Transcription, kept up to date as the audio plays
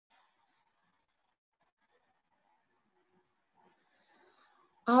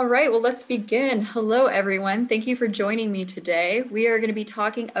All right, well, let's begin. Hello, everyone. Thank you for joining me today. We are going to be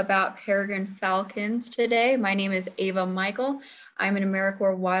talking about peregrine falcons today. My name is Ava Michael. I'm an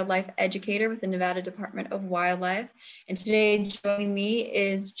AmeriCorps wildlife educator with the Nevada Department of Wildlife. And today joining me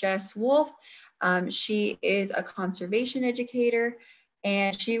is Jess Wolf. She is a conservation educator,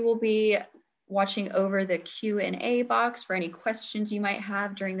 and she will be watching over the Q&A box for any questions you might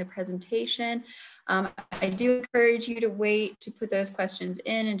have during the presentation. I do encourage you to wait to put those questions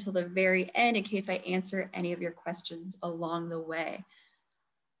in until the very end in case I answer any of your questions along the way.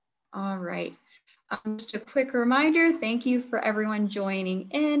 All right, just a quick reminder, thank you for everyone joining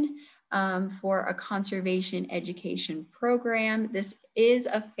in for a conservation education program. This is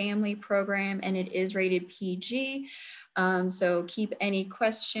a family program and it is rated PG. So keep any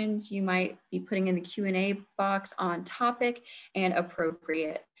questions you might be putting in the Q&A box on topic and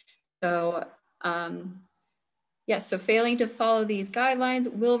appropriate. So yes, so failing to follow these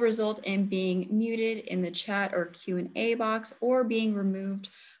guidelines will result in being muted in the chat or Q&A box or being removed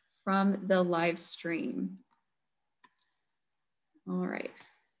from the live stream. All right.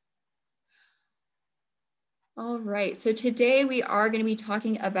 All right, so today we are going to be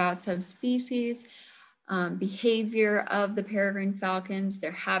talking about subspecies, behavior of the peregrine falcons,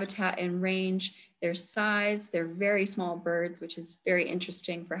 their habitat and range, their size. They're very small birds, which is very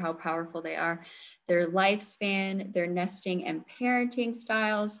interesting for how powerful they are, their lifespan, their nesting and parenting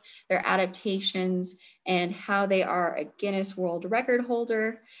styles, their adaptations, and how they are a Guinness World Record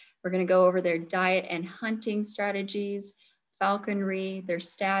holder. We're going to go over their diet and hunting strategies, falconry, their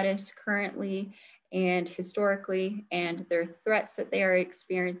status currently and historically, and their threats that they are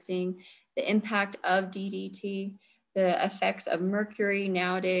experiencing, the impact of DDT, the effects of mercury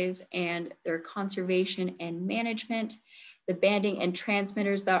nowadays, and their conservation and management, the banding and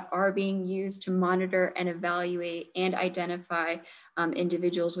transmitters that are being used to monitor and evaluate and identify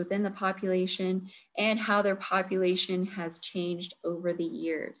individuals within the population, and how their population has changed over the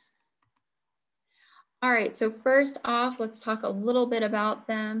years. All right, so first off, let's talk a little bit about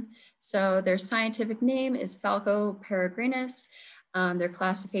them. So their scientific name is Falco peregrinus. Their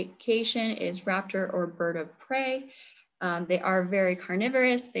classification is raptor or bird of prey. They are very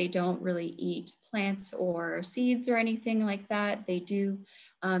carnivorous. They don't really eat plants or seeds or anything like that. They do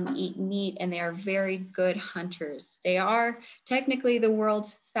eat meat, and they are very good hunters. They are technically the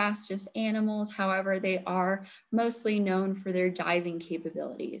world's fastest animals. However, they are mostly known for their diving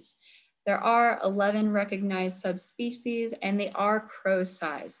capabilities. There are 11 recognized subspecies, and they are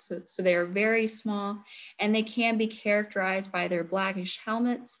crow-sized. So they are very small, and they can be characterized by their blackish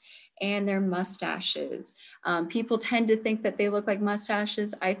helmets and their mustaches. People tend to think that they look like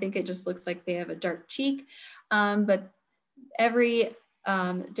mustaches. I think it just looks like they have a dark cheek, but every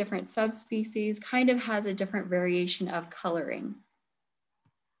different subspecies kind of has a different variation of coloring.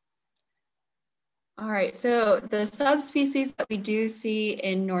 All right, so the subspecies that we do see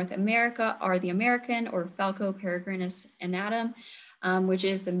in North America are the American or Falco peregrinus anatum, which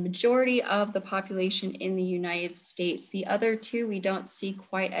is the majority of the population in the United States. The other two we don't see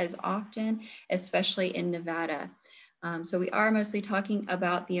quite as often, especially in Nevada. So we are mostly talking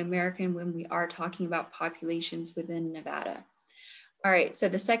about the American when we are talking about populations within Nevada. All right, so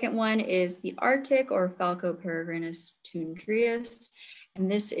the second one is the Arctic or Falco peregrinus tundrius. And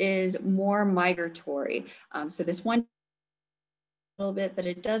this is more migratory. So this one a little bit, but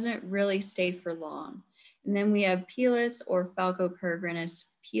it doesn't really stay for long. And then we have Pelis or Falco peregrinus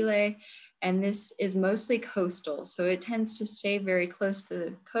pile, and this is mostly coastal. So it tends to stay very close to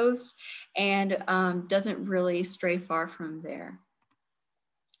the coast and doesn't really stray far from there.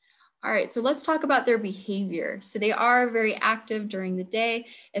 All right, so let's talk about their behavior. So they are very active during the day,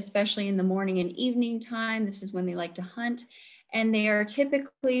 especially in the morning and evening time. This is when they like to hunt. And they are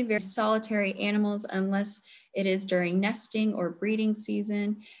typically very solitary animals unless it is during nesting or breeding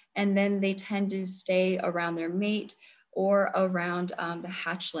season. And then they tend to stay around their mate or around the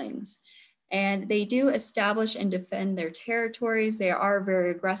hatchlings. And they do establish and defend their territories. They are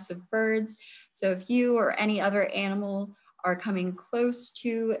very aggressive birds. So if you or any other animal are coming close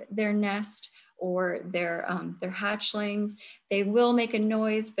to their nest or their hatchlings, they will make a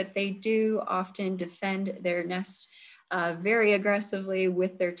noise, but they do often defend their nest very aggressively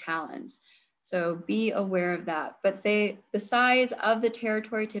with their talons. So be aware of that. But the size of the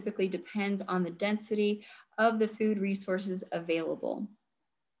territory typically depends on the density of the food resources available.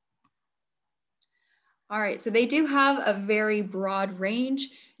 All right, so they do have a very broad range.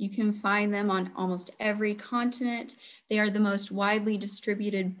 You can find them on almost every continent. They are the most widely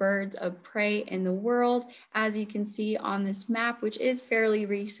distributed birds of prey in the world, as you can see on this map, which is fairly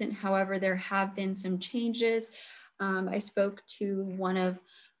recent. However, there have been some changes. I spoke to one of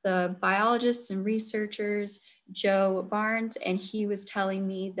the biologists and researchers, Joe Barnes, and he was telling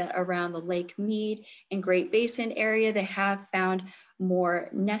me that around the Lake Mead and Great Basin area, they have found more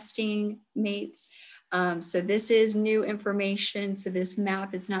nesting mates. So this is new information. So this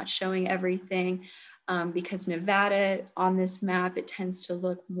map is not showing everything because Nevada on this map, it tends to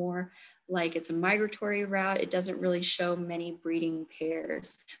look more like it's a migratory route. It doesn't really show many breeding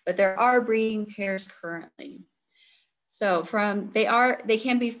pairs, but there are breeding pairs currently. So they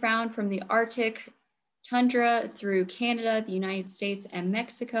can be found from the Arctic tundra through Canada, the United States, and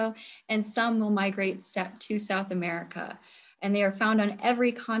Mexico, and some will migrate to South America. And they are found on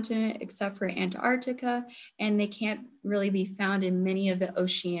every continent except for Antarctica, and they can't really be found in many of the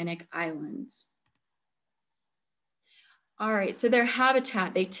oceanic islands. All right, so their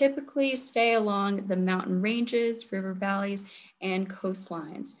habitat, they typically stay along the mountain ranges, river valleys, and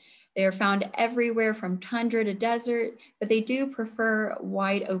coastlines. They are found everywhere from tundra to desert, but they do prefer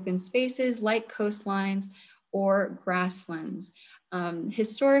wide open spaces like coastlines or grasslands.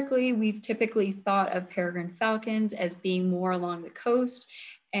 Historically, we've typically thought of peregrine falcons as being more along the coast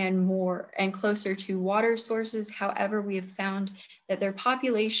and closer to water sources. However, we have found that their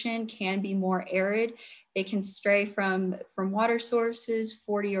population can be more arid. They can stray from water sources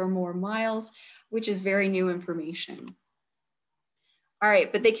 40 or more miles, which is very new information. All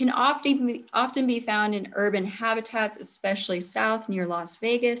right, but they can often be found in urban habitats, especially south near Las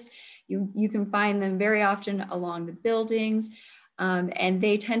Vegas. You can find them very often along the buildings, and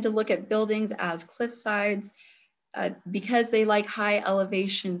they tend to look at buildings as cliff sides. Because they like high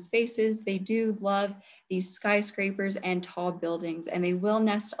elevation spaces, they do love these skyscrapers and tall buildings, and they will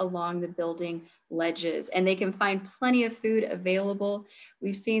nest along the building ledges, and they can find plenty of food available.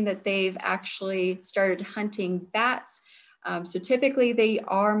 We've seen that they've actually started hunting bats. So typically they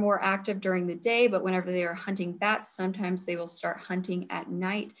are more active during the day, but whenever they are hunting bats, sometimes they will start hunting at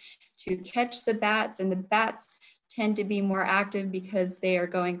night to catch the bats, and the bats tend to be more active because they are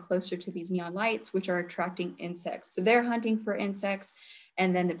going closer to these neon lights, which are attracting insects. So they're hunting for insects,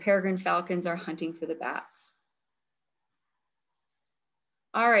 and then the peregrine falcons are hunting for the bats.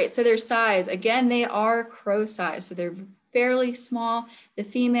 All right, so their size, again, they are crow size, so they're fairly small. The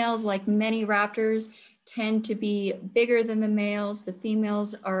females, like many raptors, tend to be bigger than the males. The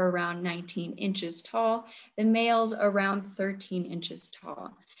females are around 19 inches tall, the males around 13 inches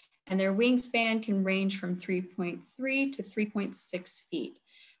tall. And their wingspan can range from 3.3 to 3.6 feet.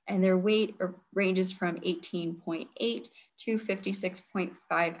 And their weight ranges from 18.8 to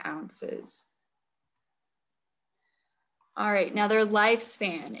 56.5 ounces. All right, now their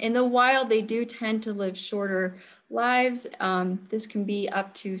lifespan. In the wild, they do tend to live shorter lives. This can be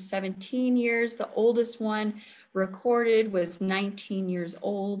up to 17 years. The oldest one recorded was 19 years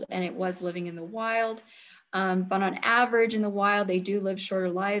old, and it was living in the wild. But on average in the wild, they do live shorter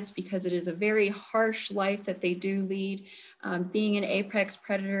lives because it is a very harsh life that they do lead. Being an apex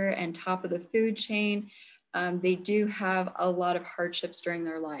predator and top of the food chain, they do have a lot of hardships during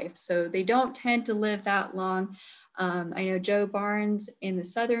their life. So they don't tend to live that long. I know Joe Barnes in the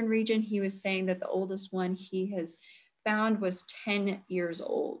southern region, he was saying that the oldest one he has found was 10 years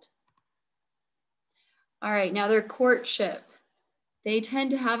old. All right, now their courtship. They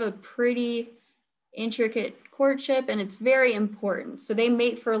tend to have a pretty intricate courtship, and it's very important. So they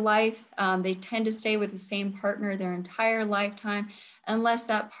mate for life. They tend to stay with the same partner their entire lifetime unless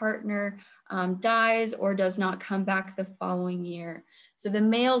that partner dies or does not come back the following year. So the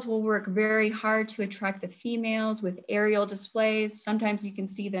males will work very hard to attract the females with aerial displays. Sometimes you can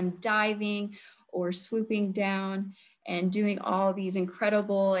see them diving or swooping down and doing all these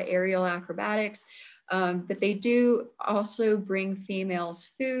incredible aerial acrobatics. But they do also bring females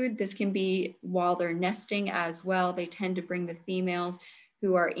food. This can be while they're nesting as well. They tend to bring the females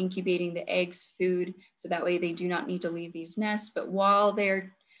who are incubating the eggs food, so that way they do not need to leave these nests. But while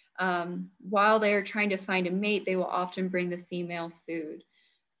they're trying to find a mate, they will often bring the female food.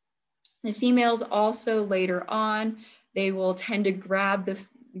 The females also later on, they will tend to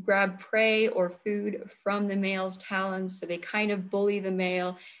grab prey or food from the male's talons. So they kind of bully the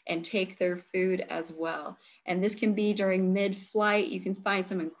male and take their food as well. And this can be during mid-flight. You can find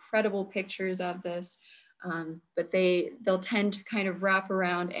some incredible pictures of this, but they'll tend to kind of wrap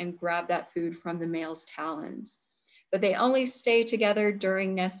around and grab that food from the male's talons. But they only stay together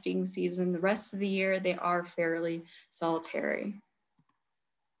during nesting season. The rest of the year, they are fairly solitary.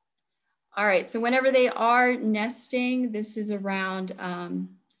 All right, so whenever they are nesting, this is around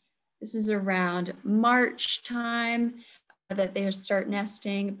March time that they start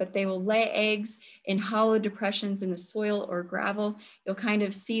nesting, but they will lay eggs in hollow depressions in the soil or gravel. You'll kind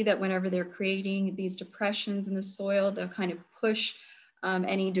of see that whenever they're creating these depressions in the soil, they'll kind of push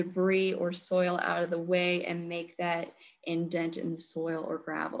any debris or soil out of the way and make that indent in the soil or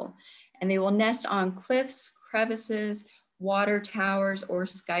gravel. And they will nest on cliffs, crevices, water towers, or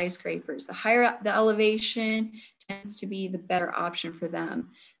skyscrapers. The higher the elevation tends to be the better option for them.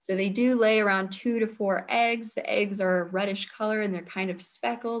 So they do lay around 2 to 4 eggs. The eggs are reddish color and they're kind of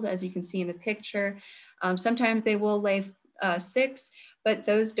speckled, as you can see in the picture. Sometimes they will lay 6, but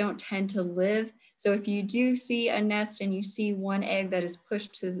those don't tend to live. So if you do see a nest and you see one egg that is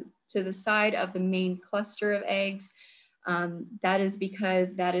pushed to the side of the main cluster of eggs, that is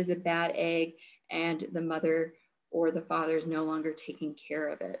because that is a bad egg and the mother or the father is no longer taking care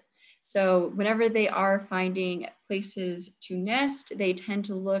of it. So whenever they are finding places to nest, they tend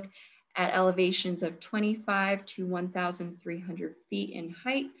to look at elevations of 25 to 1,300 feet in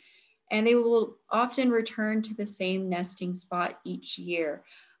height, and they will often return to the same nesting spot each year.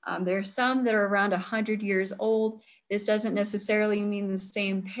 There are some that are around 100 years old. This doesn't necessarily mean the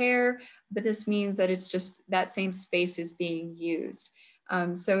same pair, but this means that it's just that same space is being used.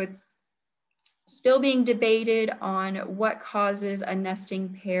 So it's still being debated on what causes a nesting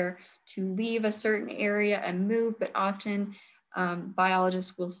pair to leave a certain area and move, but often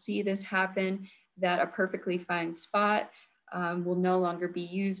biologists will see this happen, that a perfectly fine spot will no longer be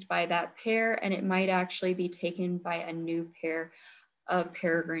used by that pair, and it might actually be taken by a new pair of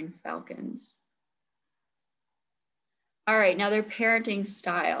peregrine falcons. All right, now their parenting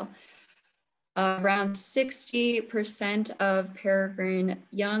style. Around 60% of peregrine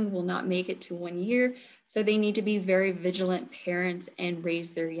young will not make it to 1 year, so they need to be very vigilant parents and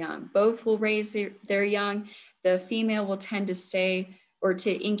raise their young. Both will raise their young. The female will tend to stay or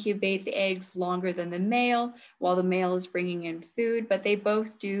to incubate the eggs longer than the male while the male is bringing in food, but they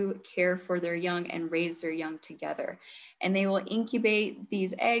both do care for their young and raise their young together. And they will incubate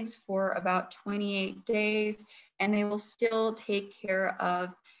these eggs for about 28 days, and they will still take care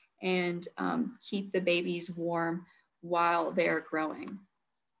of and keep the babies warm while they're growing.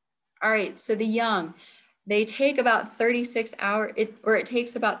 All right, so the young, they take about 36 hours, it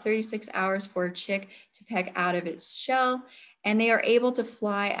takes about 36 hours for a chick to peck out of its shell, and they are able to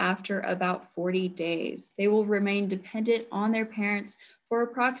fly after about 40 days. They will remain dependent on their parents for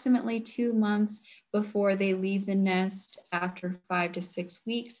approximately 2 months before they leave the nest after 5 to 6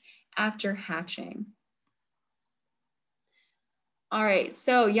 weeks after hatching. All right,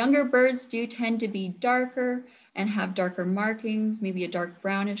 so younger birds do tend to be darker and have darker markings, maybe a dark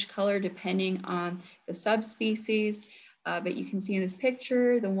brownish color depending on the subspecies. But you can see in this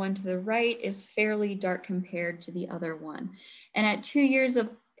picture, the one to the right is fairly dark compared to the other one. And at 2 years of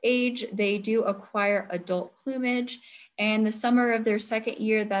age, they do acquire adult plumage. And the summer of their second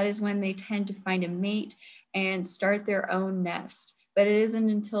year, that is when they tend to find a mate and start their own nest. But it isn't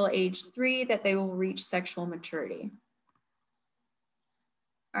until age 3 that they will reach sexual maturity.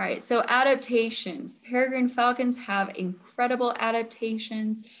 All right, so adaptations. Peregrine falcons have incredible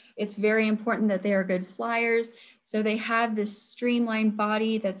adaptations. It's very important that they are good flyers. So they have this streamlined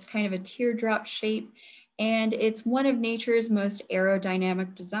body that's kind of a teardrop shape. And it's one of nature's most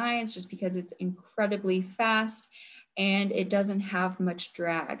aerodynamic designs just because it's incredibly fast and it doesn't have much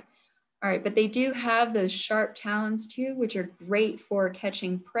drag. All right, but they do have those sharp talons too, which are great for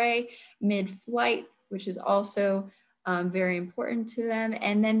catching prey mid-flight, which is also very important to them.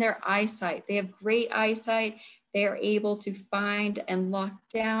 And then their eyesight. They have great eyesight. They are able to find and lock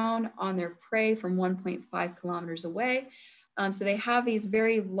down on their prey from 1.5 kilometers away. So they have these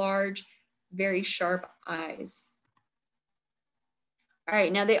very large, very sharp eyes. All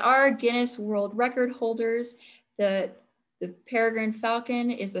right, now they are Guinness World Record holders. The peregrine falcon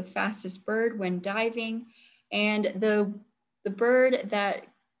is the fastest bird when diving. And the bird that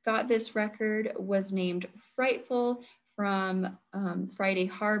got this record was named Frightful from Friday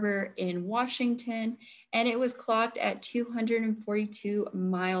Harbor in Washington, and it was clocked at 242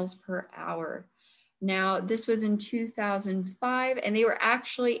 miles per hour. Now, this was in 2005, and they were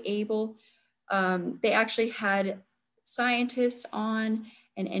actually able, they actually had scientists on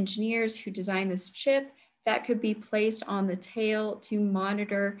and engineers who designed this chip that could be placed on the tail to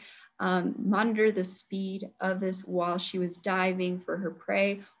monitor the speed of this while she was diving for her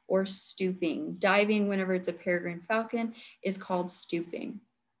prey or stooping. Diving whenever it's a peregrine falcon is called stooping.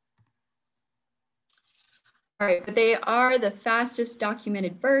 All right, but they are the fastest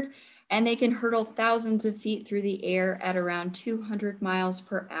documented bird, and they can hurtle thousands of feet through the air at around 200 miles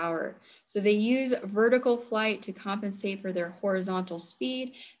per hour. So they use vertical flight to compensate for their horizontal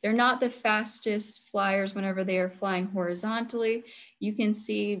speed. They're not the fastest flyers whenever they are flying horizontally. You can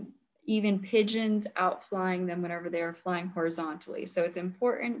see even pigeons outflying them whenever they are flying horizontally. So it's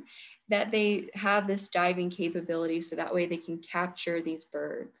important that they have this diving capability so that way they can capture these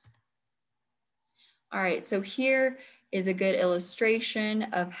birds. All right, so here is a good illustration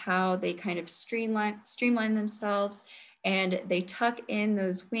of how they kind of streamline themselves, and they tuck in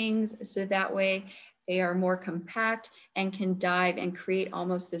those wings so that way they are more compact and can dive and create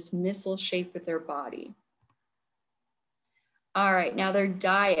almost this missile shape with their body. All right, now their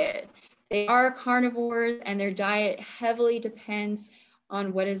diet. They are carnivores and their diet heavily depends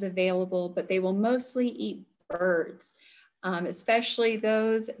on what is available, but they will mostly eat birds, especially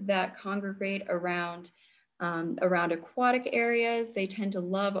those that congregate around aquatic areas. They tend to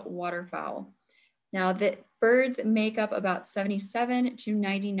love waterfowl. Now, the birds make up about 77 to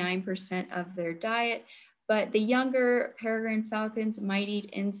 99% of their diet, but the younger peregrine falcons might eat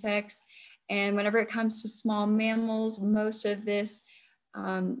insects. And whenever it comes to small mammals, most of this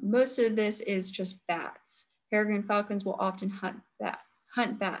is just bats. Peregrine falcons will often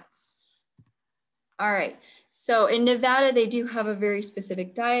hunt bats. All right, so in Nevada, they do have a very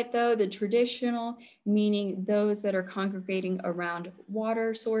specific diet though, the traditional, meaning those that are congregating around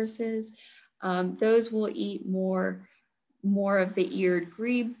water sources. Those will eat more of the eared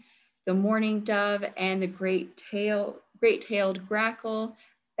grebe, the mourning dove, and the great-tailed grackle,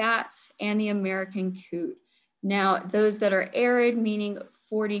 bats, and the American coot. Now, those that are arid, meaning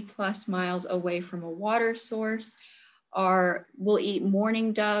 40 plus miles away from a water source, will eat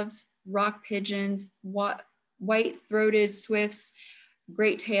mourning doves, rock pigeons, white-throated swifts,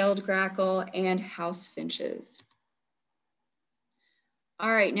 great-tailed grackle, and house finches. All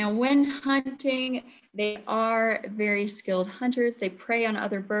right, now when hunting, they are very skilled hunters. They prey on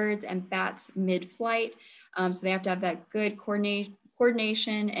other birds and bats mid-flight. So they have to have that good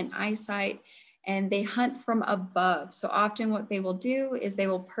coordination and eyesight, and they hunt from above. So often what they will do is they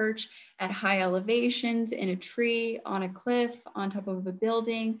will perch at high elevations in a tree, on a cliff, on top of a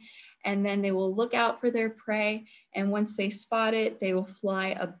building, and then they will look out for their prey. And once they spot it, they will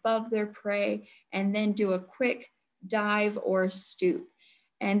fly above their prey and then do a quick dive or stoop.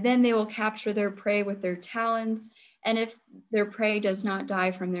 And then they will capture their prey with their talons. And if their prey does not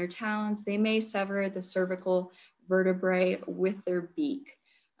die from their talons, they may sever the cervical vertebrae with their beak.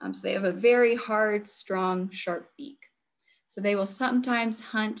 So they have a very hard, strong, sharp beak. So they will sometimes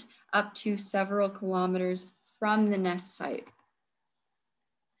hunt up to several kilometers from the nest site.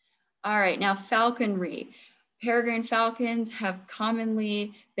 All right, now falconry. Peregrine falcons have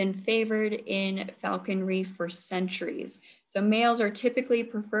commonly been favored in falconry for centuries. So males are typically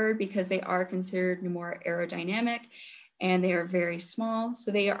preferred because they are considered more aerodynamic and they are very small.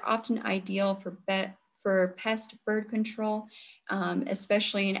 So they are often ideal for pest bird control,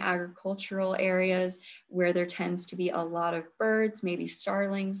 especially in agricultural areas where there tends to be a lot of birds, maybe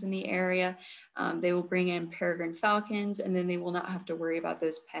starlings in the area. They will bring in peregrine falcons and then they will not have to worry about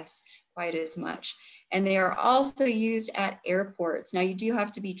those pests quite as much. And they are also used at airports. Now you do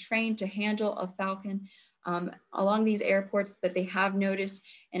have to be trained to handle a falcon along these airports, but they have noticed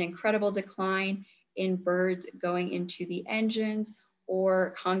an incredible decline in birds going into the engines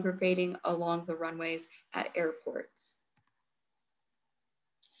or congregating along the runways at airports.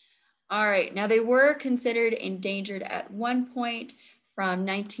 All right, now they were considered endangered at one point. From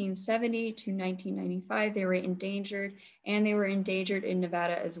 1970 to 1995, they were endangered, and they were endangered in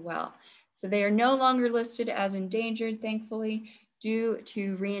Nevada as well. So they are no longer listed as endangered, thankfully, due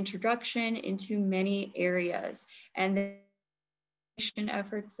to reintroduction into many areas. And the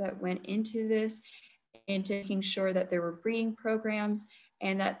efforts that went into this, into making sure that there were breeding programs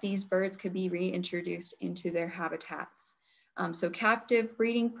and that these birds could be reintroduced into their habitats. So captive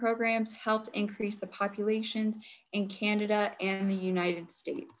breeding programs helped increase the populations in Canada and the United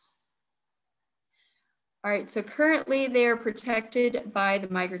States. All right, so currently they are protected by the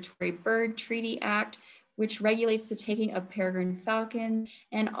Migratory Bird Treaty Act, which regulates the taking of peregrine falcons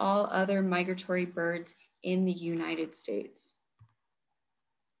and all other migratory birds in the United States.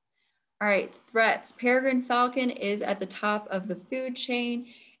 All right, threats. Peregrine falcon is at the top of the food chain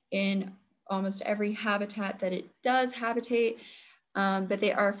in almost every habitat that it does habitate, but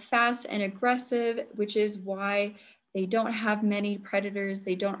they are fast and aggressive, which is why they don't have many predators.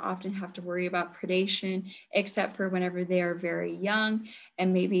 They don't often have to worry about predation, except for whenever they are very young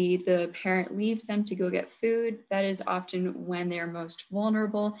and maybe the parent leaves them to go get food. That is often when they're most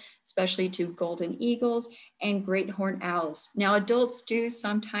vulnerable, especially to golden eagles and great horned owls. Now, adults do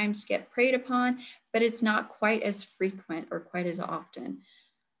sometimes get preyed upon, but it's not quite as frequent or quite as often.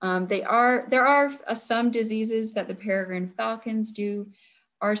 There are some diseases that the peregrine falcons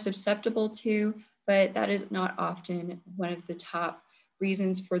are susceptible to, but that is not often one of the top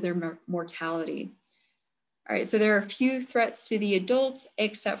reasons for their mortality. All right, so there are few threats to the adults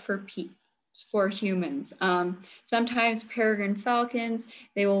except for humans. Sometimes peregrine falcons,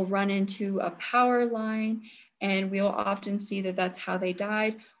 they will run into a power line, and we'll often see that that's how they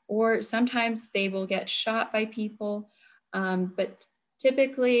died, or sometimes they will get shot by people. But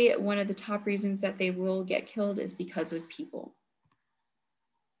typically, one of the top reasons that they will get killed is because of people.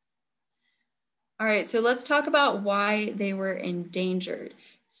 All right, so let's talk about why they were endangered.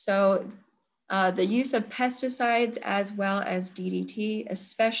 So the use of pesticides as well as DDT,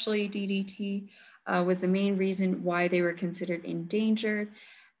 especially DDT, was the main reason why they were considered endangered.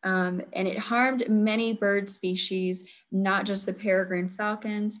 And it harmed many bird species, not just the peregrine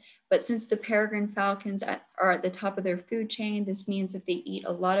falcons, but since the peregrine falcons are at the top of their food chain, this means that they eat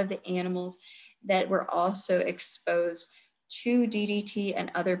a lot of the animals that were also exposed to DDT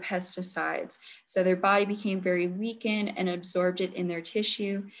and other pesticides. So their body became very weakened and absorbed it in their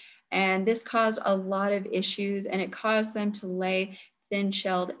tissue. And this caused a lot of issues, and it caused them to lay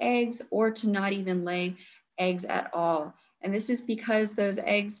thin-shelled eggs or to not even lay eggs at all. And this is because those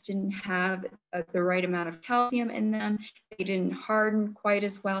eggs didn't have the right amount of calcium in them. They didn't harden quite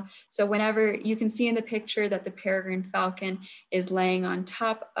as well. So whenever you can see in the picture that the peregrine falcon is laying on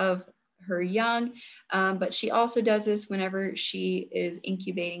top of her young, but she also does this whenever she is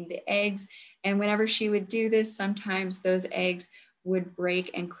incubating the eggs. And whenever she would do this, sometimes those eggs would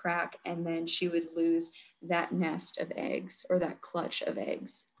break and crack, and then she would lose that nest of eggs or that clutch of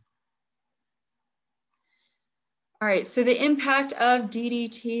eggs. All right, so the impact of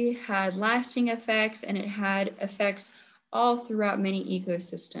DDT had lasting effects, and it had effects all throughout many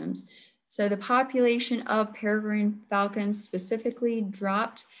ecosystems. So the population of peregrine falcons specifically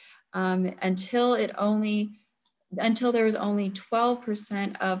dropped until there was only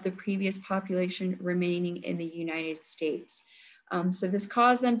 12% of the previous population remaining in the United States. So this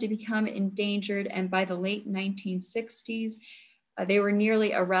caused them to become endangered, and by the late 1960s, they were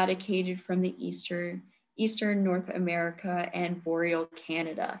nearly eradicated from the eastern North America and boreal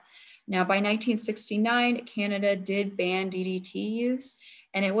Canada. Now, by 1969, Canada did ban DDT use,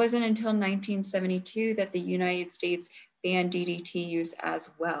 and it wasn't until 1972 that the United States banned DDT use as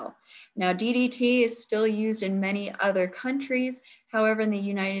well. Now, DDT is still used in many other countries. However, in the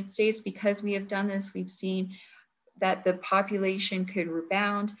United States, because we have done this, we've seen that the population could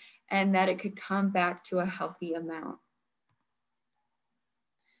rebound and that it could come back to a healthy amount.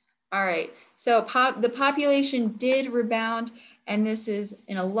 All right, so the population did rebound, and this is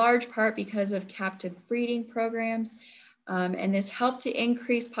in a large part because of captive breeding programs. And this helped to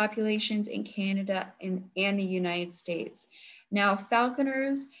increase populations in Canada and the United States. Now,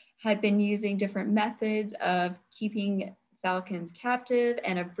 falconers had been using different methods of keeping falcons captive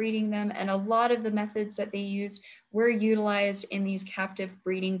and of breeding them, and a lot of the methods that they used were utilized in these captive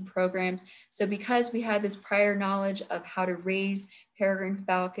breeding programs. So because we had this prior knowledge of how to raise peregrine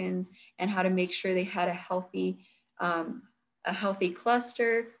falcons and how to make sure they had a healthy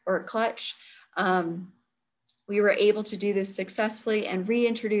cluster or clutch, we were able to do this successfully and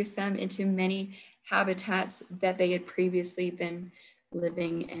reintroduce them into many habitats that they had previously been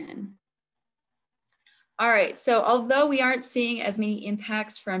living in. All right, so although we aren't seeing as many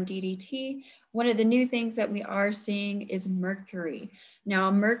impacts from DDT, one of the new things that we are seeing is mercury. Now,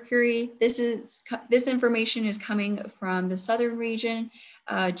 mercury, this information is coming from the southern region.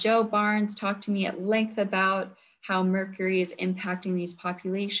 Joe Barnes talked to me at length about how mercury is impacting these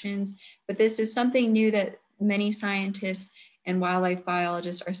populations, but this is something new that many scientists and wildlife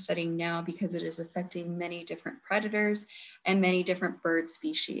biologists are studying now because it is affecting many different predators and many different bird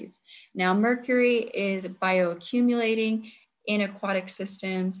species. Now, mercury is bioaccumulating in aquatic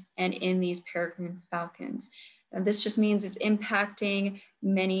systems and in these peregrine falcons. And this just means it's impacting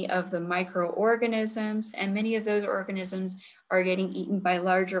many of the microorganisms, and many of those organisms are getting eaten by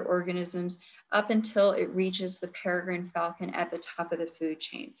larger organisms up until it reaches the peregrine falcon at the top of the food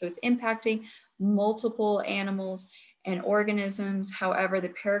chain. So it's impacting multiple animals and organisms. However, the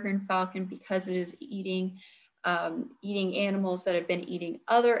peregrine falcon, because it is eating animals that have been eating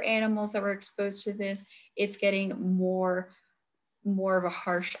other animals that were exposed to this, it's getting more of a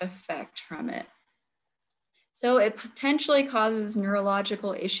harsh effect from it. So it potentially causes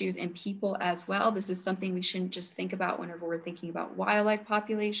neurological issues in people as well. This is something we shouldn't just think about whenever we're thinking about wildlife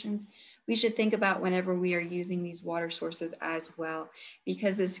populations. We should think about whenever we are using these water sources as well,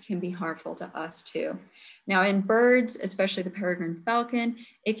 because this can be harmful to us too. Now, in birds, especially the peregrine falcon,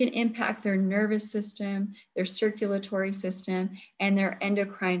 it can impact their nervous system, their circulatory system, and their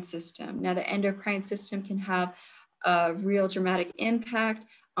endocrine system. Now, the endocrine system can have a real dramatic impact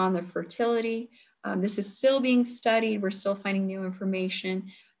on the fertility, This is still being studied. We're still finding new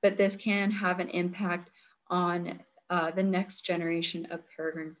information, but this can have an impact on the next generation of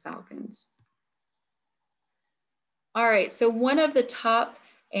peregrine falcons. All right, so one of the top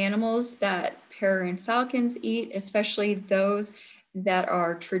animals that peregrine falcons eat, especially those that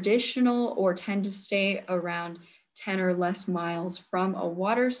are traditional or tend to stay around 10 or less miles from a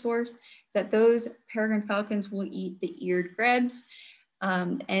water source, is that those peregrine falcons will eat the eared grebes.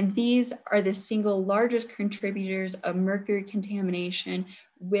 And these are the single largest contributors of mercury contamination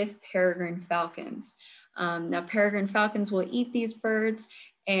with peregrine falcons. Now, peregrine falcons will eat these birds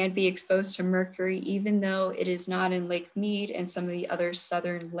and be exposed to mercury, even though it is not in Lake Mead and some of the other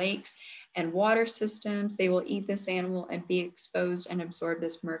southern lakes and water systems. They will eat this animal and be exposed and absorb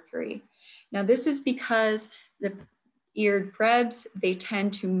this mercury. Now, this is because the eared grebes, they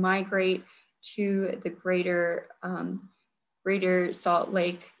tend to migrate to the greater Salt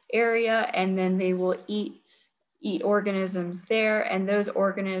Lake area, and then they will eat organisms there, and those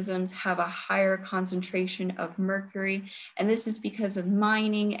organisms have a higher concentration of mercury, and this is because of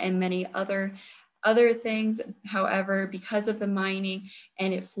mining and many other things. However, because of the mining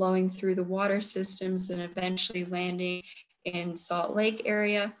and it flowing through the water systems and eventually landing in Salt Lake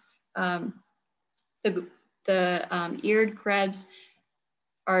area, the eared grebes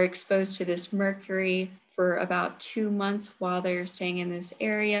are exposed to this mercury for about 2 months while they're staying in this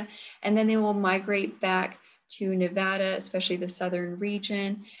area, and then they will migrate back to Nevada, especially the southern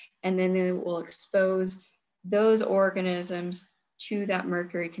region, and then they will expose those organisms to that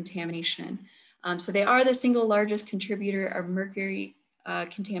mercury contamination. So they are the single largest contributor of mercury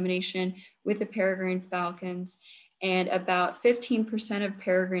contamination with the peregrine falcons, and about 15% of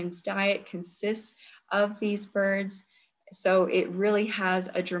peregrine's diet consists of these birds. So it really has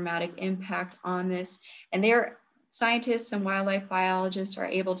a dramatic impact on this. And scientists and wildlife biologists are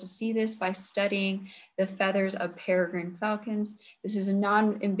able to see this by studying the feathers of peregrine falcons. This is a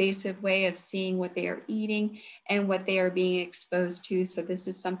non-invasive way of seeing what they are eating and what they are being exposed to. So this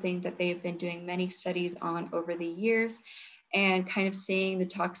is something that they have been doing many studies on over the years and kind of seeing the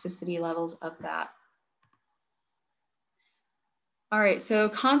toxicity levels of that. All right, so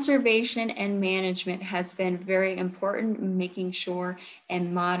conservation and management has been very important in making sure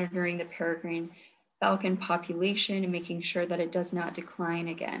and monitoring the peregrine falcon population and making sure that it does not decline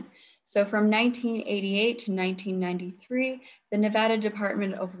again. So from 1988 to 1993, the Nevada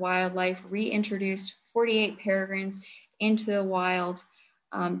Department of Wildlife reintroduced 48 peregrines into the wild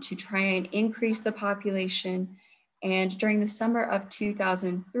to try and increase the population. And during the summer of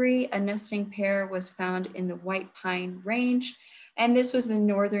 2003, a nesting pair was found in the White Pine Range. And this was the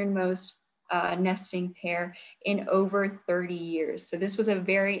northernmost nesting pair in over 30 years. So this was a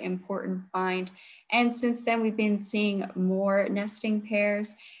very important find. And since then, we've been seeing more nesting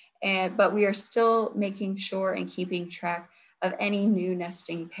pairs, but we are still making sure and keeping track of any new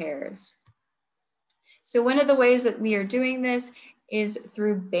nesting pairs. So one of the ways that we are doing this is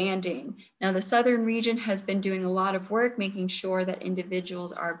through banding. Now, the southern region has been doing a lot of work making sure that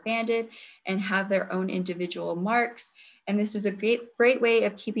individuals are banded and have their own individual marks. And this is a great way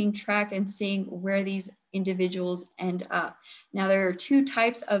of keeping track and seeing where these individuals end up. Now, there are 2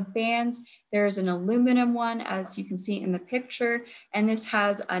 types of bands. There is an aluminum one, as you can see in the picture, and this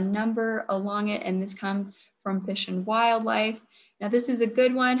has a number along it, and this comes from Fish and Wildlife. Now, this is a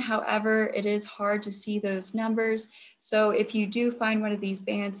good one. However, it is hard to see those numbers. So if you do find one of these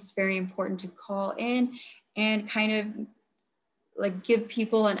bands, it's very important to call in and kind of like give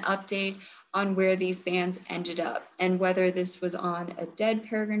people an update on where these bands ended up and whether this was on a dead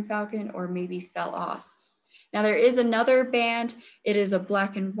peregrine falcon or maybe fell off. Now, there is another band. It is a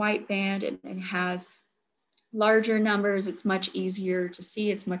black and white band, and it has larger numbers. It's much easier to see.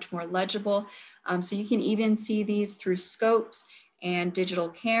 It's much more legible. So you can even see these through scopes and digital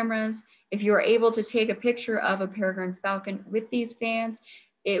cameras. If you are able to take a picture of a peregrine falcon with these bands,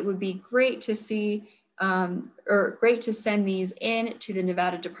 it would be great to see or great to send these in to the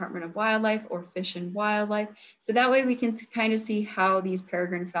Nevada Department of Wildlife or Fish and Wildlife. So that way we can kind of see how these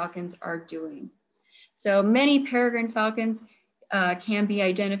peregrine falcons are doing. So many peregrine falcons can be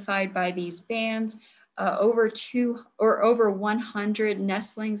identified by these bands. Over 100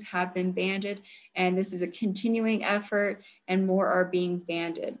 nestlings have been banded, and this is a continuing effort, and more are being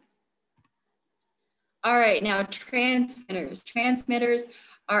banded. All right, now transmitters. Transmitters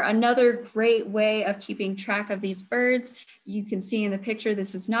are another great way of keeping track of these birds. You can see in the picture,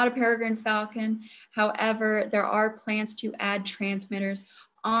 this is not a peregrine falcon. However, there are plans to add transmitters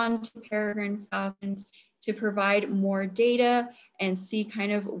onto peregrine falcons to provide more data and see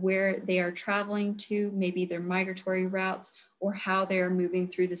kind of where they are traveling to, maybe their migratory routes, or how they are moving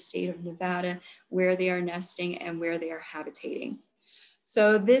through the state of Nevada, where they are nesting and where they are habitating.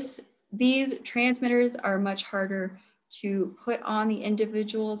 So these transmitters are much harder to put on the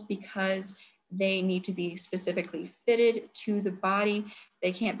individuals because they need to be specifically fitted to the body.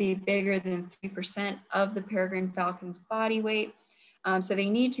 They can't be bigger than 3% of the peregrine falcon's body weight. So they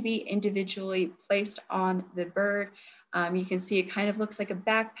need to be individually placed on the bird. You can see it kind of looks like a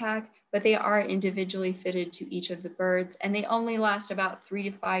backpack, but they are individually fitted to each of the birds, and they only last about 3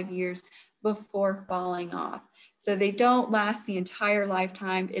 to 5 years before falling off. So they don't last the entire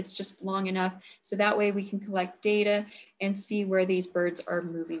lifetime. It's just long enough so that way we can collect data and see where these birds are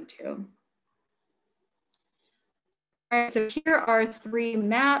moving to. All right, so here are 3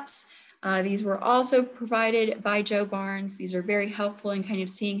 maps. These were also provided by Joe Barnes. These are very helpful in kind of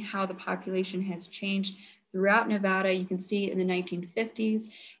seeing how the population has changed throughout Nevada. You can see in the 1950s,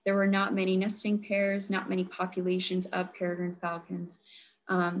 there were not many nesting pairs, not many populations of peregrine falcons.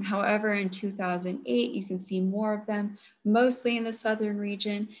 However, in 2008, you can see more of them, mostly in the southern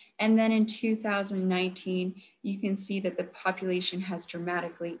region. And then in 2019, you can see that the population has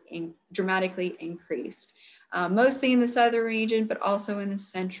dramatically increased, mostly in the southern region, but also in the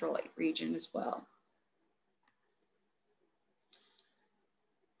central region as well.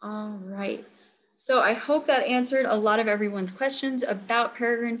 All right. So I hope that answered a lot of everyone's questions about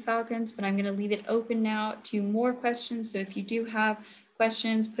peregrine falcons, but I'm going to leave it open now to more questions. So if you do have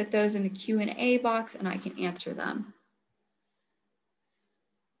questions, put those in the Q&A box and I can answer them.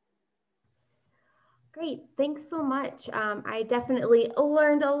 Great, thanks so much. I definitely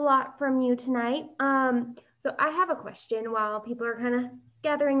learned a lot from you tonight. So I have a question while people are kind of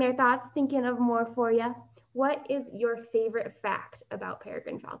gathering their thoughts, thinking of more for you. What is your favorite fact about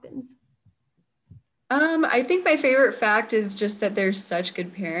peregrine falcons? I think my favorite fact is just that they're such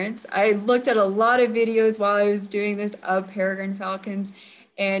good parents. I looked at a lot of videos while I was doing this of peregrine falcons,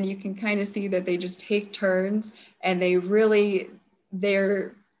 and you can kind of see that they just take turns and they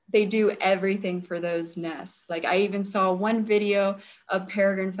do everything for those nests. Like I even saw one video of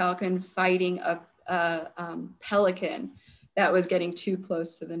peregrine falcon fighting a pelican that was getting too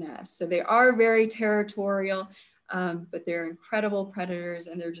close to the nest. So they are very territorial, but they're incredible predators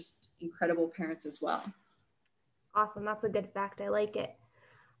and they're just incredible parents as well. Awesome, that's a good fact. I like it.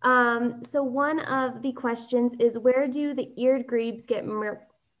 So one of the questions is, where do the eared grebes get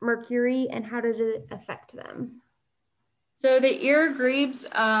mercury and how does it affect them? So the ear grebes,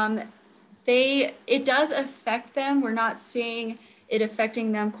 it does affect them. We're not seeing it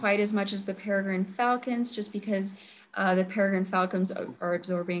affecting them quite as much as the peregrine falcons, just because the peregrine falcons are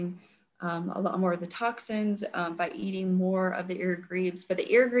absorbing a lot more of the toxins by eating more of the ear grebes. But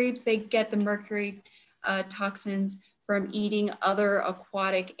the ear grebes, they get the mercury toxins from eating other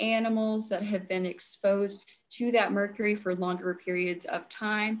aquatic animals that have been exposed to that mercury for longer periods of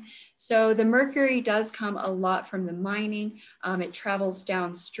time. So the mercury does come a lot from the mining. It travels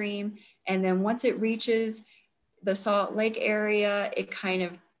downstream, and then once it reaches the Salt Lake area, it kind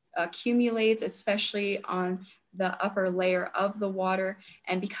of accumulates, especially on the upper layer of the water.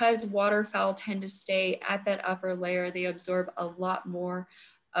 And because waterfowl tend to stay at that upper layer, they absorb a lot more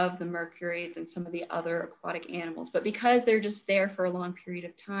of the mercury than some of the other aquatic animals. But because they're just there for a long period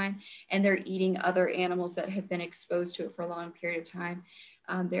of time and they're eating other animals that have been exposed to it for a long period of time,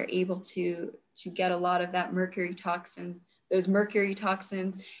 they're able to get a lot of that mercury toxin, those mercury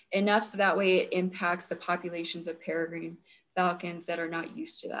toxins, enough so that way it impacts the populations of peregrine falcons that are not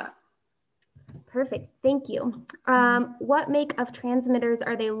used to that. Perfect, thank you. What make of transmitters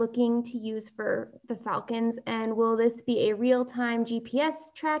are they looking to use for the falcons? And will this be a real-time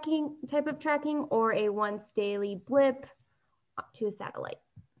GPS tracking type of tracking or a once daily blip to a satellite?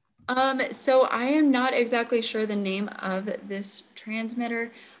 So I am not exactly sure the name of this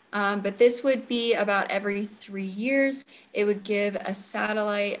transmitter, but this would be about every 3 years. It would give a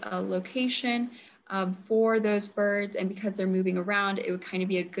satellite a location for those birds, and because they're moving around, it would kind of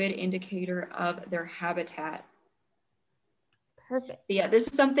be a good indicator of their habitat. Perfect. But yeah, this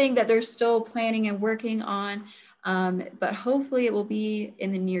is something that they're still planning and working on, but hopefully it will be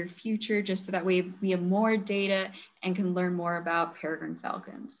in the near future, just so that way we have more data and can learn more about peregrine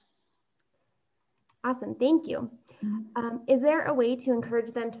falcons. Awesome, thank you. Is there a way to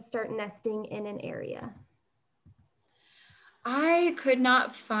encourage them to start nesting in an area? I could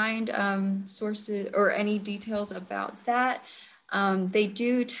not find sources or any details about that. They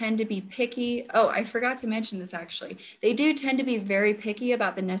do tend to be picky. Oh, I forgot to mention this actually. They do tend to be very picky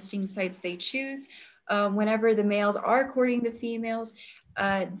about the nesting sites they choose. Whenever the males are courting the females,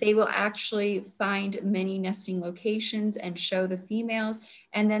 they will actually find many nesting locations and show the females,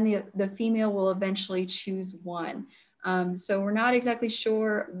 and then the female will eventually choose one. So we're not exactly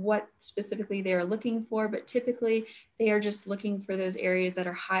sure what specifically they are looking for, but typically they are just looking for those areas that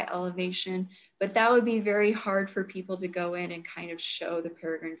are high elevation. But that would be very hard for people to go in and kind of show the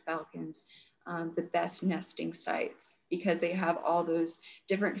peregrine falcons the best nesting sites, because they have all those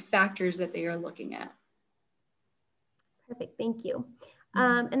different factors that they are looking at. Perfect, thank you.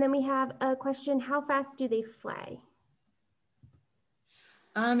 And then we have a question, how fast do they fly?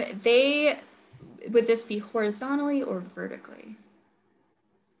 Would this be horizontally or vertically?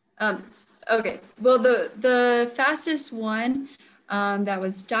 Okay, well, the fastest one that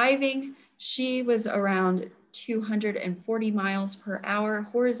was diving, she was around 240 miles per hour.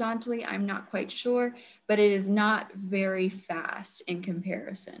 Horizontally, I'm not quite sure, but it is not very fast in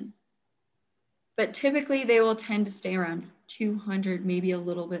comparison. But typically they will tend to stay around 200, maybe a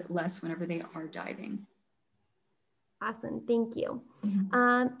little bit less whenever they are diving. Awesome, thank you.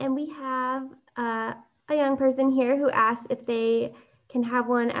 And we have a young person here who asked if they can have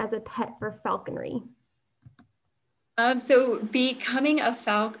one as a pet for falconry. So becoming a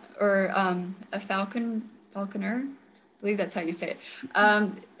falconer, I believe that's how you say it.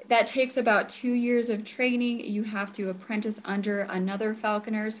 That takes about 2 years of training. You have to apprentice under another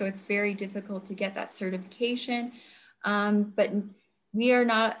falconer, so it's very difficult to get that certification. But we are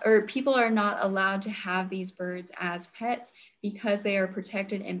not, or people are not allowed to have these birds as pets because they are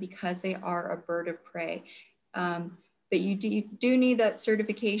protected and because they are a bird of prey. But you do need that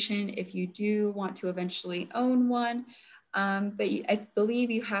certification if you do want to eventually own one. But I believe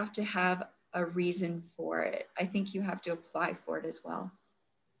you have to have a reason for it. I think you have to apply for it as well.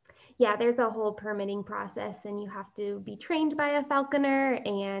 Yeah, there's a whole permitting process, and you have to be trained by a falconer,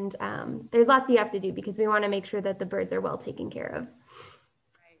 and there's lots you have to do because we want to make sure that the birds are well taken care of.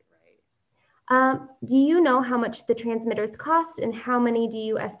 Right. Do you know how much the transmitters cost, and how many do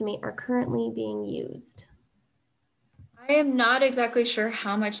you estimate are currently being used? I am not exactly sure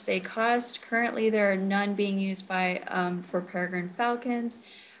how much they cost. Currently, there are none being used for peregrine falcons,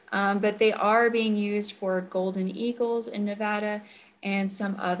 but they are being used for golden eagles in Nevada and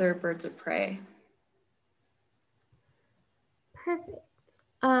some other birds of prey. Perfect.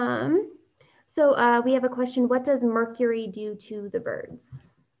 So we have a question. What does mercury do to the birds?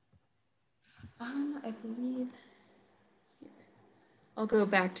 I believe, I'll go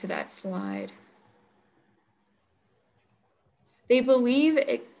back to that slide. They believe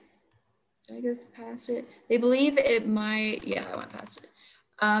it, did I go past it? They believe it might, yeah, I went past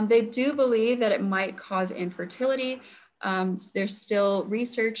it. They do believe that it might cause infertility. They're still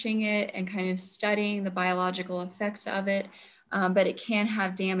researching it and kind of studying the biological effects of it, but it can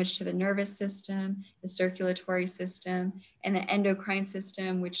have damage to the nervous system, the circulatory system, and the endocrine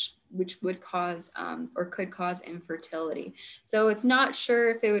system, which would cause or could cause infertility. So it's not sure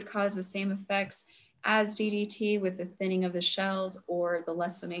if it would cause the same effects as DDT with the thinning of the shells or the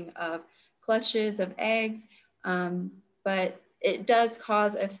lessening of clutches of eggs, but it does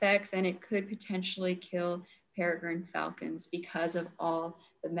cause effects, and it could potentially kill peregrine falcons because of all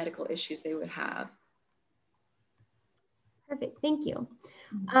the medical issues they would have. Perfect, thank you.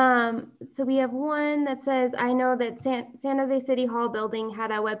 So we have one that says, I know that San Jose City Hall building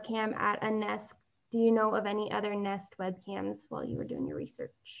had a webcam at a nest. Do you know of any other nest webcams while you were doing your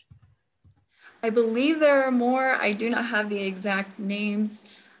research? I believe there are more. I do not have the exact names,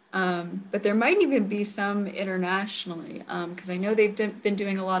 but there might even be some internationally, because I know they've been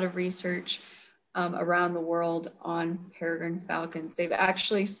doing a lot of research around the world on peregrine falcons. They've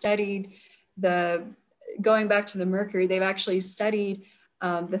actually studied going back to the mercury, they've actually studied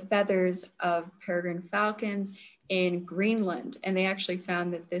the feathers of peregrine falcons in Greenland, and they actually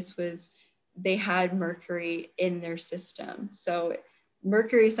found that they had mercury in their system. So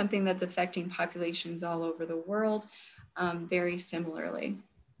mercury is something that's affecting populations all over the world very similarly.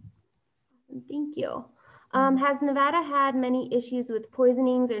 Thank you. Has Nevada had many issues with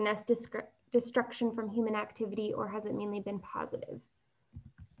poisonings or nest destruction from human activity, or has it mainly been positive?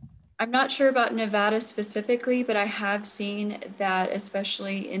 I'm not sure about Nevada specifically, but I have seen that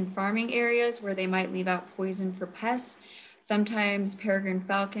especially in farming areas where they might leave out poison for pests, sometimes peregrine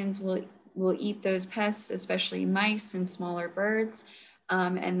falcons will eat those pests, especially mice and smaller birds,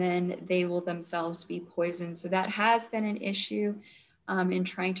 and then they will themselves be poisoned. So that has been an issue in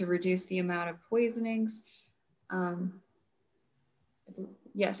trying to reduce the amount of poisonings.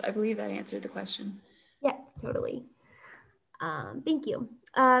 Yes, I believe that answered the question. Yeah, totally. Thank you.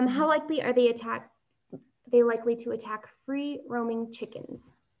 How likely are they likely to attack free roaming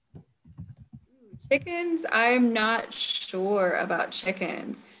chickens? Chickens, I'm not sure about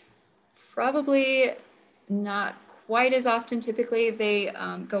chickens. Probably not quite as often. Typically, they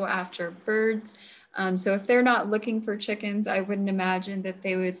go after birds. So if they're not looking for chickens, I wouldn't imagine that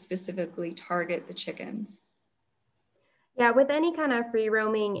they would specifically target the chickens. Yeah, with any kind of free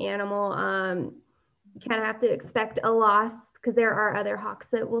roaming animal, you kind of have to expect a loss because there are other hawks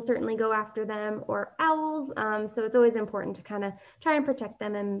that will certainly go after them or owls. So it's always important to kind of try and protect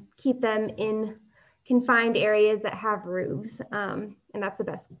them and keep them in confined areas that have roofs. And that's the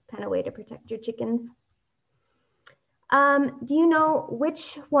best kind of way to protect your chickens. Do you know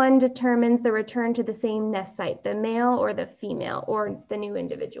which one determines the return to the same nest site, the male or the female or the new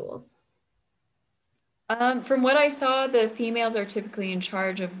individuals? From what I saw, the females are typically in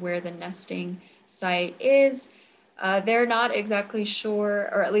charge of where the nesting site is. They're not exactly sure,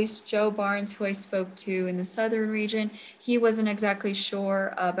 or at least Joe Barnes, who I spoke to in the southern region, he wasn't exactly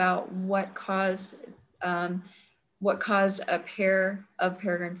sure about um, what caused a pair of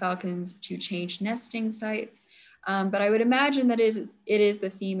peregrine falcons to change nesting sites. But I would imagine that it is the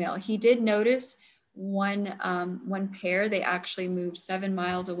female. He did notice one pair, they actually moved 7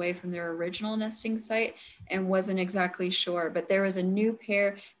 miles away from their original nesting site and wasn't exactly sure, but there was a new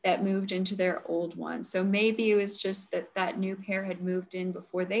pair that moved into their old one. So maybe it was just that that new pair had moved in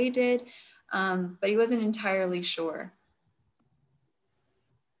before they did, but he wasn't entirely sure.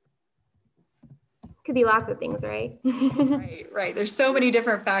 Could be lots of things, right? Right. There's so many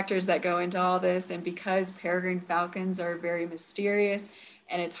different factors that go into all this. And because peregrine falcons are very mysterious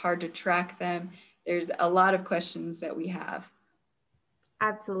and it's hard to track them, there's a lot of questions that we have.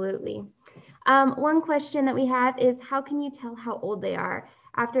 Absolutely. One question that we have is how can you tell how old they are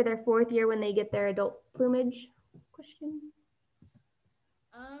after their 4th year when they get their adult plumage? Question.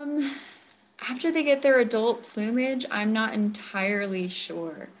 Um, After they get their adult plumage, I'm not entirely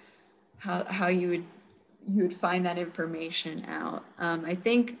sure how you would find that information out. I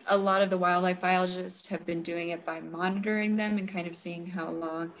think a lot of the wildlife biologists have been doing it by monitoring them and kind of seeing how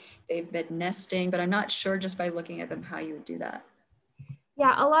long they've been nesting, but I'm not sure just by looking at them how you would do that.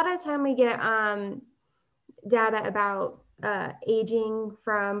 Yeah, a lot of time we get data about aging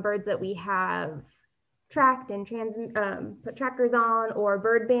from birds that we have tracked and put trackers on or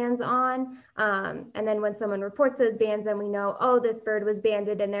bird bands on. And then when someone reports those bands, then we know, oh, this bird was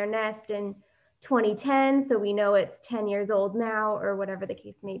banded in their nest in 2010. So we know it's 10 years old now or whatever the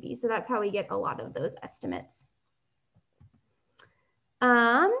case may be. So that's how we get a lot of those estimates.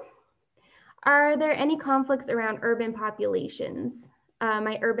 Are there any conflicts around urban populations?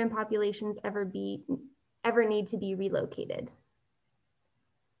 Might urban populations ever need to be relocated?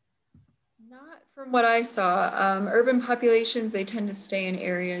 Not from what I saw. Urban populations, they tend to stay in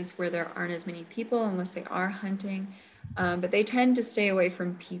areas where there aren't as many people unless they are hunting, but they tend to stay away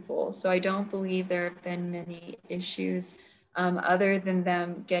from people. So I don't believe there have been many issues other than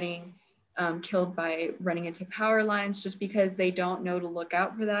them getting killed by running into power lines just because they don't know to look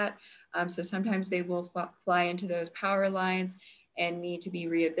out for that. So sometimes they will fly into those power lines and need to be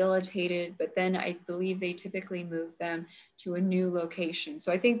rehabilitated, but then I believe they typically move them to a new location. So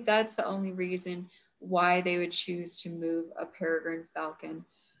I think that's the only reason why they would choose to move a peregrine falcon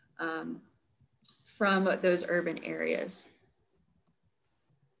from those urban areas.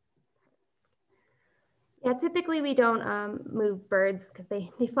 Yeah, typically we don't move birds because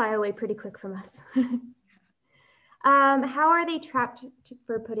they fly away pretty quick from us. How are they trapped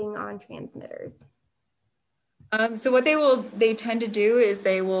for putting on transmitters? So what they tend to do is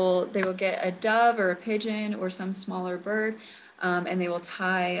they will get a dove or a pigeon or some smaller bird, and they will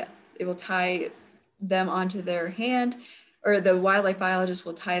tie them onto their hand, or the wildlife biologist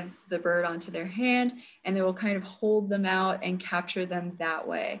will tie the bird onto their hand, and they will kind of hold them out and capture them that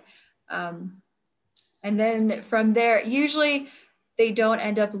way. And then from there, usually they don't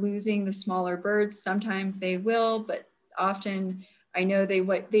end up losing the smaller birds. Sometimes they will, but often I know they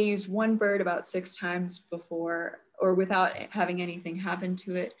used one bird about 6 times before or without having anything happen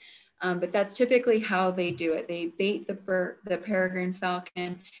to it. But that's typically how they do it. They bait the peregrine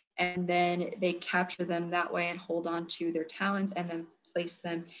falcon, and then they capture them that way and hold on to their talons and then place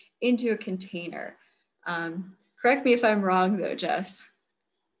them into a container. Correct me if I'm wrong though, Jess.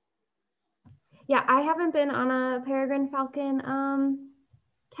 Yeah, I haven't been on a peregrine falcon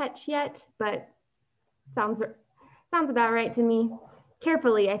catch yet, but sounds about right to me.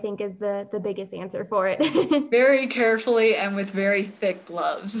 Carefully, I think, is the biggest answer for it. Very carefully and with very thick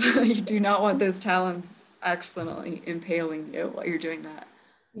gloves. You do not want those talons accidentally impaling you while you're doing that.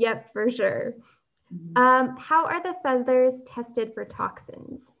 Yep, for sure. How are the feathers tested for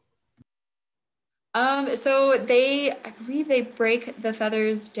toxins? So I believe they break the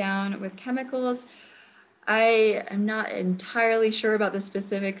feathers down with chemicals. I am not entirely sure about the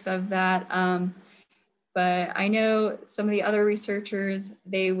specifics of that, but I know some of the other researchers,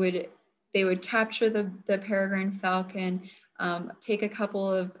 they would capture the peregrine falcon, take a couple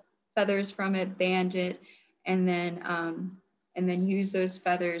of feathers from it, band it, and then use those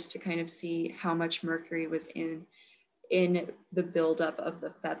feathers to kind of see how much mercury was in the buildup of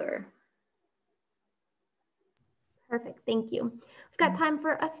the feather. Perfect, thank you. We've got time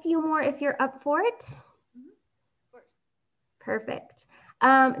for a few more if you're up for it. Of course. Perfect.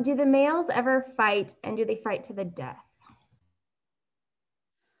 Do the males ever fight, and do they fight to the death?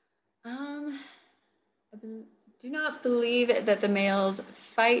 I do not believe that the males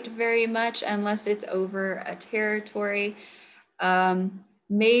fight very much unless it's over a territory.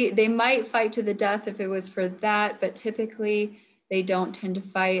 They might fight to the death if it was for that, but typically they don't tend to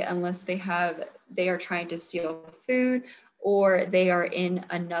fight unless they are trying to steal food or they are in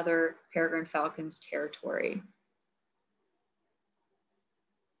another peregrine falcon's territory.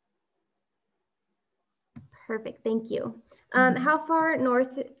 Perfect, thank you. How far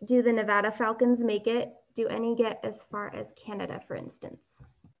north do the Nevada falcons make it? Do any get as far as Canada, for instance?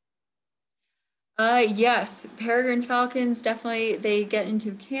 Yes, peregrine falcons definitely, they get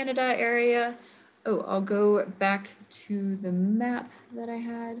into Canada area. Oh, I'll go back to the map that I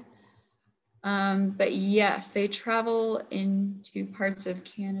had. But yes, they travel into parts of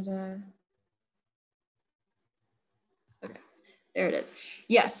Canada. Okay, there it is.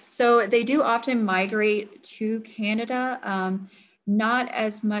 Yes, so they do often migrate to Canada. Not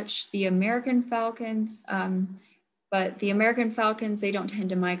as much the American falcons, but the American falcons, they don't tend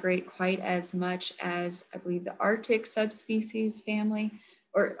to migrate quite as much as I believe the Arctic subspecies family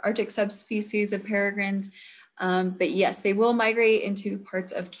or Arctic subspecies of peregrines. But yes, they will migrate into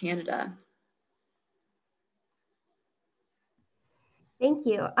parts of Canada. Thank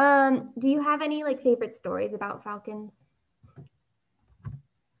you. Do you have any favorite stories about falcons?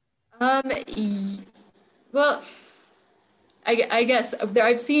 Well, I guess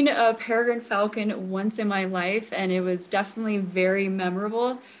I've seen a peregrine falcon once in my life, and it was definitely very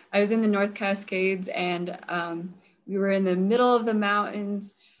memorable. I was in the North Cascades, and we were in the middle of the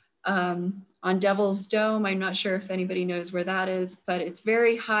mountains on Devil's Dome. I'm not sure if anybody knows where that is, but it's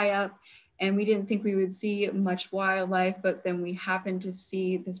very high up, and we didn't think we would see much wildlife, but then we happened to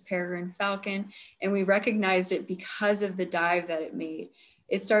see this peregrine falcon, and we recognized it because of the dive that it made.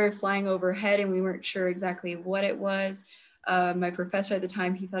 It started flying overhead, and we weren't sure exactly what it was. My professor at the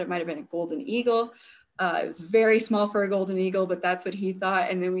time, he thought it might have been a golden eagle. It was very small for a golden eagle, but that's what he thought.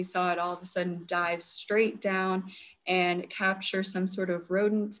 And then we saw it all of a sudden dive straight down and capture some sort of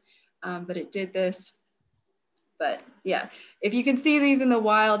rodent. But it did this. But yeah, if you can see these in the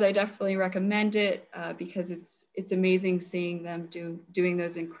wild, I definitely recommend it because it's amazing seeing them doing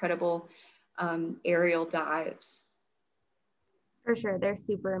those incredible aerial dives. For sure, they're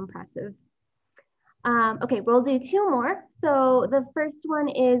super impressive. Okay, we'll do two more. So the first one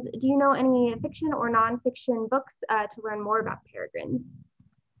is, do you know any fiction or nonfiction books to learn more about peregrines?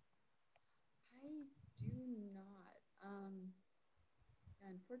 I do not.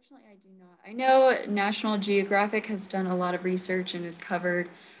 Unfortunately, I do not. I know National Geographic has done a lot of research and has covered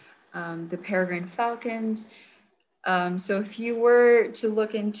the peregrine falcons. So if you were to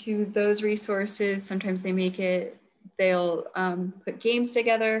look into those resources, sometimes they'll put games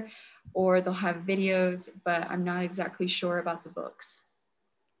together or they'll have videos, but I'm not exactly sure about the books.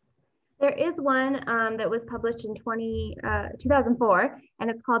 There is one that was published in 2004, and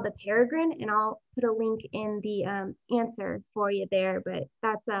it's called The Peregrine, and I'll put a link in the answer for you there, but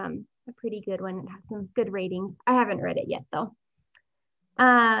that's a pretty good one. It has some good ratings. I haven't read it yet, though.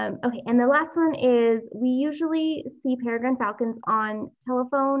 Okay, and the last one is, we usually see peregrine falcons on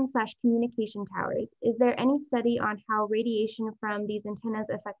telephone/communication towers. Is there any study on how radiation from these antennas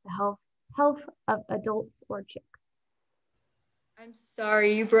affect the health of adults or chicks? I'm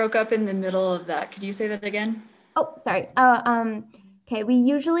sorry, you broke up in the middle of that. Could you say that again? Oh, sorry. Okay, we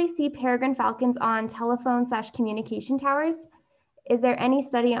usually see peregrine falcons on telephone/communication towers. Is there any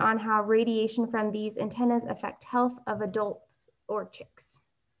study on how radiation from these antennas affect health of adults or chicks?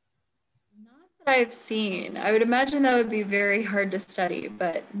 Not that I've seen. I would imagine that would be very hard to study,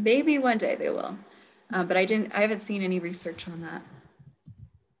 but maybe one day they will. But I haven't seen any research on that.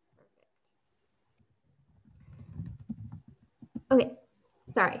 Okay,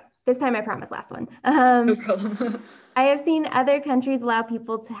 sorry. This time I promise, last one. No problem. I have seen other countries allow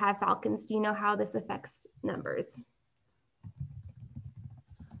people to have falcons. Do you know how this affects numbers?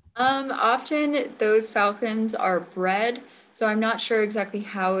 Often those falcons are bred So I'm not sure exactly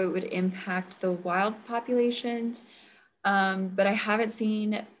how it would impact the wild populations, but I haven't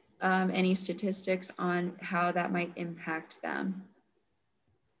seen any statistics on how that might impact them.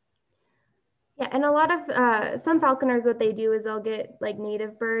 Yeah, and a lot of some falconers, what they do is they'll get like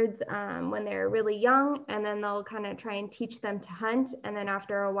native birds when they're really young, and then they'll kind of try and teach them to hunt. And then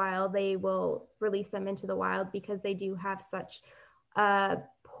after a while, they will release them into the wild because they do have such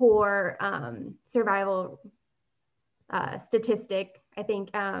poor survival statistic. I think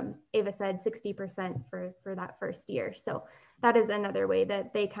Ava said 60% for that first year. So that is another way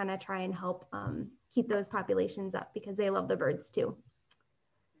that they kind of try and help keep those populations up because they love the birds too.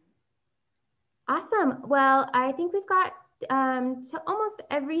 Awesome. Well, I think we've got to almost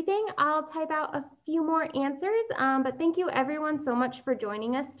everything. I'll type out a few more answers, but thank you everyone so much for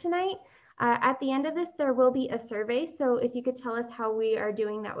joining us tonight. At the end of this, there will be a survey. So if you could tell us how we are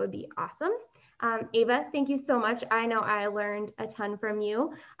doing, that would be awesome. Ava, thank you so much. I know I learned a ton from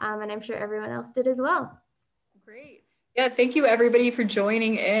you, and I'm sure everyone else did as well. Great. Yeah, thank you everybody for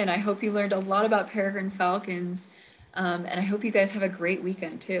joining in. I hope you learned a lot about peregrine falcons, and I hope you guys have a great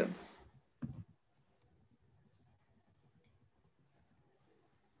weekend too.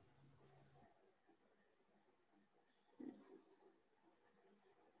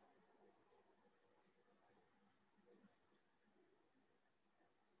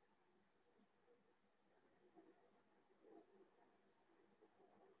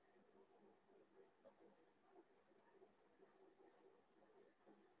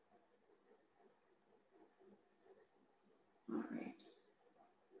 All right.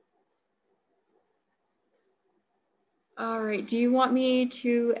 All right. Do you want me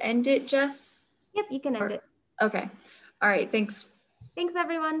to end it, Jess? Yep, you can end it. Okay. All right. Thanks. Thanks,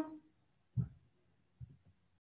 everyone.